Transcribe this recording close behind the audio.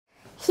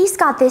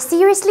got this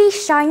seriously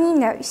shiny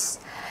nose.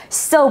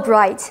 So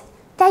bright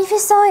that if you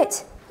saw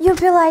it, you'd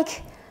be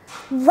like,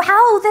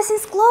 wow, this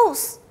is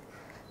close.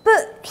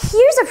 But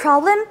here's the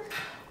problem.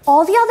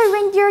 All the other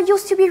reindeer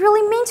used to be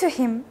really mean to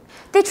him.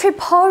 They treat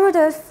poor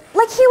Rudolph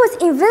like he was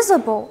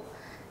invisible.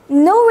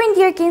 No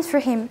reindeer games for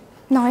him,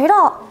 not at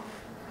all.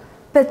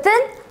 But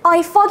then, on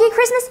a foggy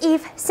Christmas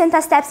Eve,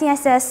 Santa steps in and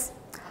says,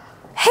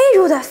 "Hey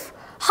Rudolph,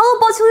 how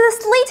about you lead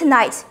a sleigh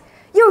tonight?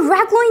 Your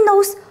red glowing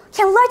nose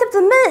can light up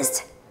the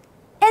mist."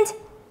 And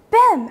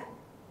bam,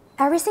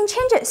 everything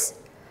changes.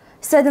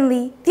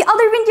 Suddenly, the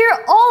other reindeer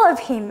all of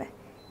him.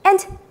 And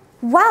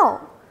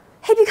wow,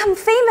 he became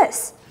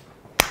famous.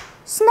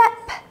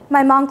 Snap,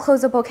 my mom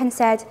closed the book and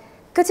said,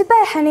 "Go to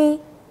bed, honey."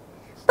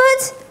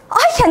 But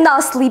I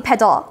cannot sleep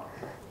at all.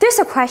 There's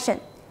a question.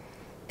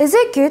 Is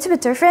it good to be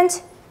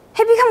different?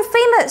 He became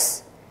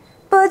famous.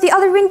 But the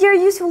other reindeer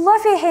used to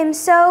laugh at him,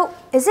 so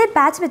is it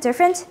bad to be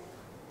different?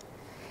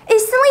 It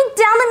suddenly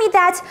dawned on me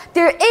that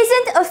there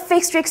isn't a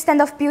fixed strict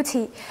standard of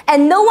beauty,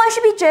 and no one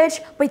should be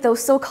judged by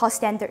those so-called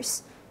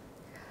standards.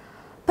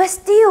 But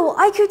still,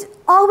 I could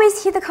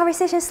always hear the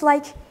conversations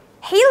like,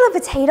 "Hey little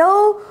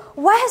potato,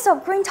 why has you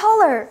grown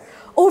taller?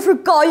 Oh,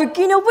 forgot you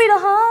gained weight,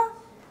 huh?"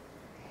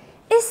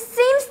 It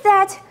seems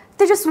that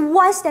there's just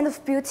one standard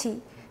of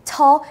beauty,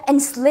 tall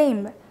and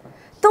slim.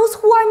 Those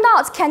who are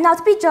not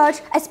cannot be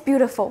judged as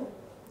beautiful.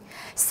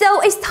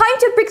 So it's time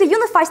to break the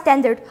unified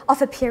standard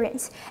of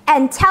appearance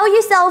and tell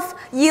yourself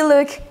you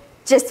look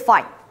just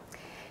fine.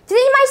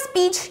 Today in my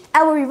speech,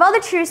 I will reveal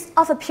the truth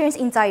of appearance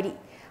anxiety,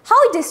 how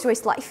it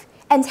destroys life,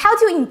 and how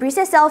to embrace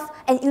yourself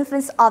and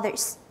influence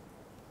others.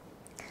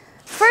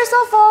 First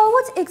of all,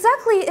 what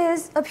exactly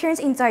is appearance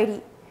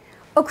anxiety?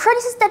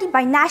 According to a study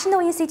by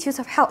National Institutes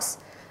of Health,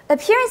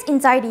 appearance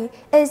anxiety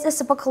is a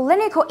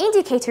subclinical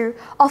indicator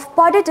of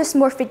body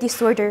dysmorphic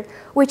disorder,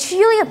 which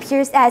usually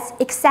appears as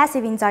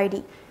excessive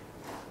anxiety.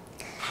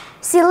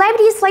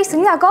 Celebrities like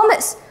Selena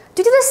Gomez,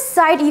 due to the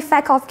side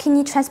effect of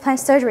kidney transplant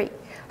surgery,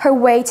 her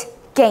weight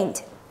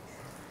gained.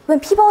 When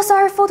people saw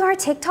her photo on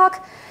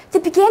TikTok, they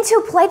began to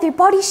apply their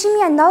body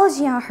shaming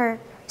analogy on her,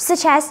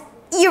 such as,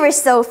 "You were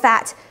so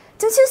fat.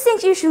 Don't you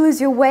think you should lose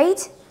your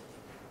weight?"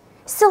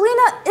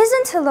 Selena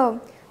isn't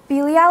alone.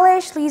 Billie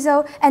Eilish,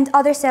 Lizzo, and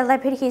other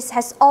celebrities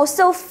has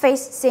also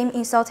faced same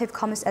insultive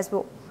comments as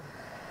well.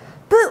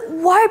 But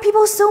why are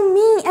people so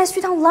mean and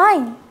strict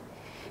online?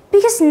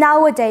 Because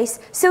nowadays,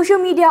 social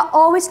media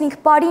always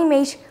link body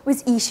image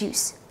with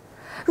issues.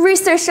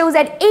 Research shows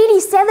that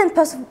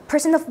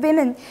 87% of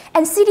women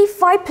and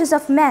 65%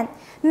 of men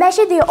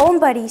measure their own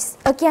bodies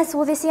against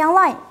what they see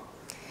online.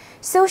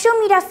 Social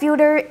media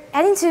filter,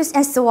 attitudes,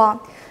 and so on,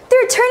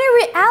 they're turning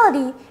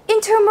reality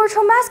into a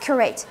virtual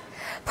masquerade.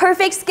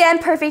 Perfect skin,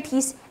 perfect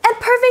teeth, and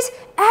perfect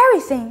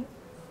everything.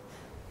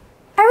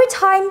 Every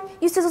time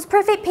you see those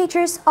perfect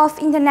pictures of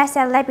internet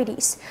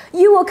celebrities,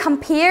 you will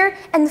compare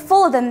and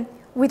follow them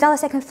without a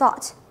second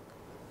thought.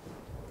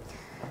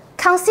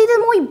 Consider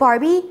the movie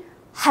Barbie.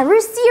 Have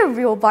you seen a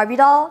real Barbie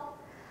doll?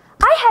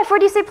 I had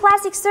 46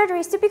 plastic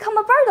surgeries to become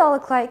a Barbie doll I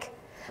look like.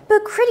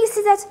 But critics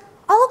say that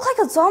I look like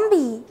a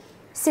zombie,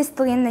 says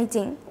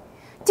Nadine.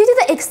 Due to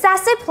the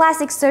excessive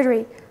plastic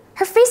surgery,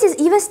 her face is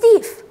even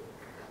stiff.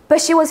 But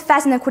she was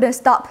fast and couldn't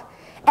stop.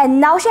 And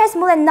now she has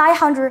more than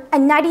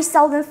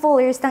 990,000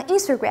 followers on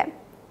Instagram.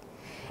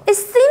 It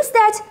seems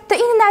that the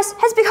internet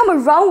has become a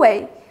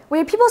runway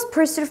where people's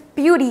pursuit of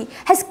beauty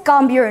has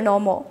gone beyond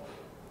normal.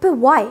 But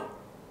why?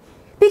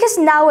 Because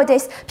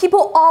nowadays,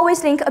 people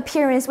always link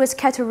appearance with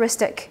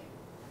characteristic.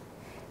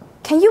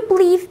 Can you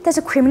believe that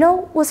a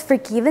criminal was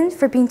forgiven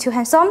for being too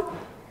handsome?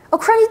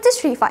 According to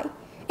Testify,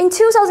 in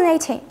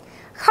 2018,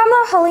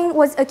 Carmel Helling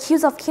was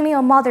accused of killing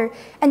a mother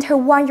and her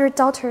 1-year-old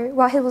daughter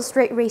while he was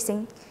street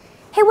racing.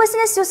 He was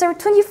sentenced to serve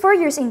 24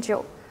 years in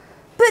jail.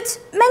 But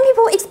many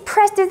people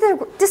expressed their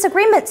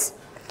disagreements.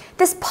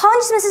 This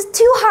punishment is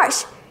too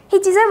harsh. He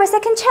deserves a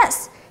second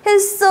chance.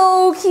 He's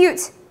so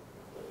cute.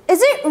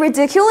 Is it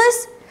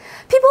ridiculous?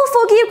 People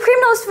forgive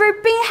criminals for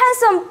being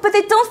handsome, but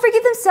they don't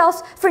forgive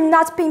themselves for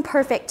not being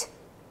perfect.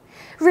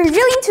 We're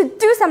really need to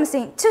do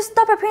something to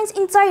stop appearance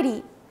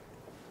anxiety.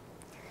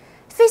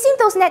 Facing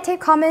those negative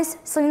comments,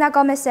 Selena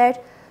Gomez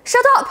said,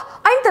 "Shut up,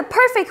 I'm the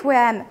perfect way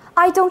I am.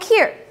 I don't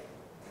care."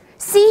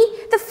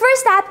 See, the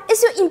first step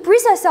is to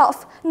embrace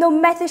yourself, no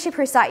matter shape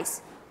or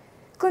size.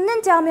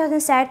 Glendon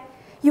Hamilton said,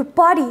 "Your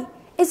body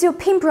is your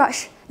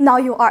paintbrush,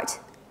 not your art.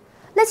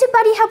 Let your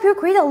body help you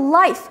create a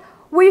life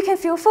where you can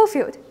feel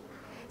fulfilled."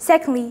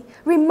 Secondly,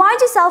 remind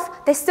yourself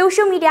that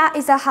social media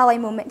is a highlight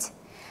moment.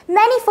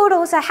 Many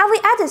photos are heavily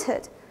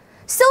edited,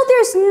 so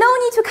there's no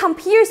need to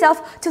compare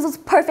yourself to those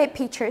perfect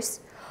pictures.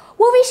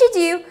 What we should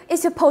do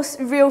is to post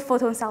real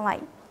photos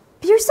online.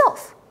 Be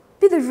yourself.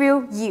 Be the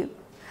real you.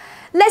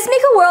 Let's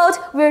make a world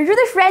where your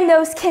red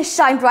nose can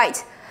shine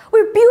bright,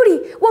 where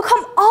beauty will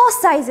come all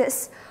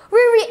sizes,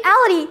 where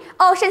reality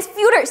outshines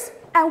filters,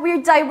 and where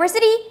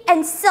diversity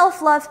and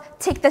self-love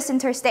take the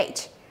center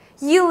stage.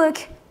 You look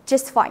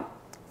just fine.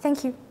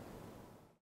 Thank you.